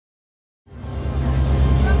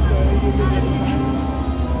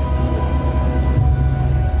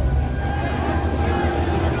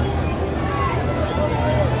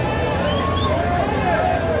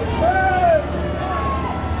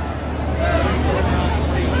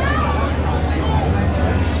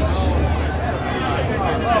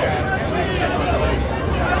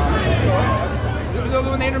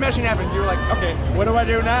I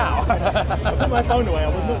do now? I put my phone away.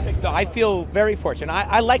 I feel very fortunate.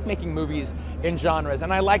 I like making movies in genres,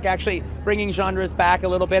 and I like actually bringing genres back a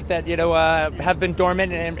little bit that have been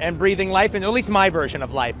dormant and breathing life, and at least my version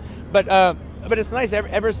of life. But it's nice.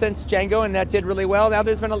 Ever since Django, and that did really well. Now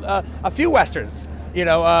there's been a few westerns.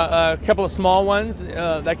 A couple of small ones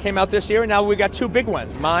that came out this year, and now we got two big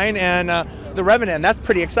ones, mine and The Revenant. That's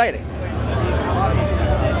pretty exciting.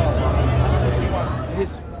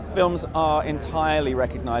 His films are entirely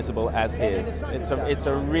recognizable as his. It's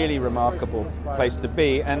a really remarkable place to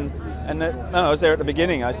be, and I was there at the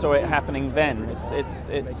beginning. I saw it happening then.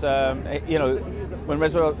 When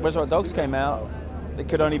Reservoir Dogs came out, it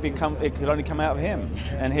could only come out of him,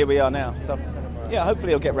 and here we are now. So yeah,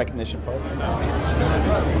 hopefully he'll get recognition for it.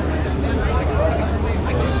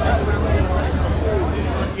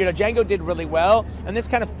 Django did really well, and this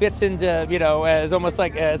kind of fits into, as almost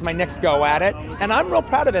like as my next go at it. And I'm real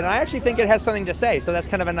proud of it, and I actually think it has something to say, so that's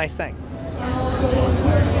kind of a nice thing.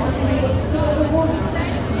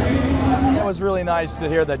 It was really nice to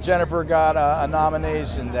hear that Jennifer got a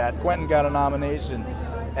nomination, that Quentin got a nomination,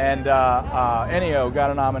 and Ennio got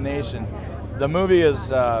a nomination. The movie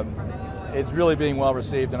is it's really being well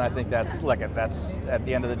received, and I think that's at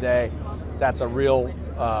the end of the day, that's a real.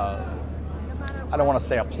 I don't want to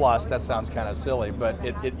say a plus. That sounds kind of silly, but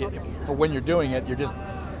for when you're doing it, you're just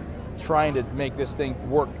trying to make this thing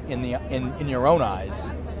work in your own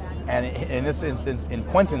eyes, and in this instance, in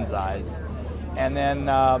Quentin's eyes, and then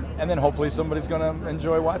hopefully somebody's going to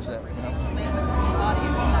enjoy watching it.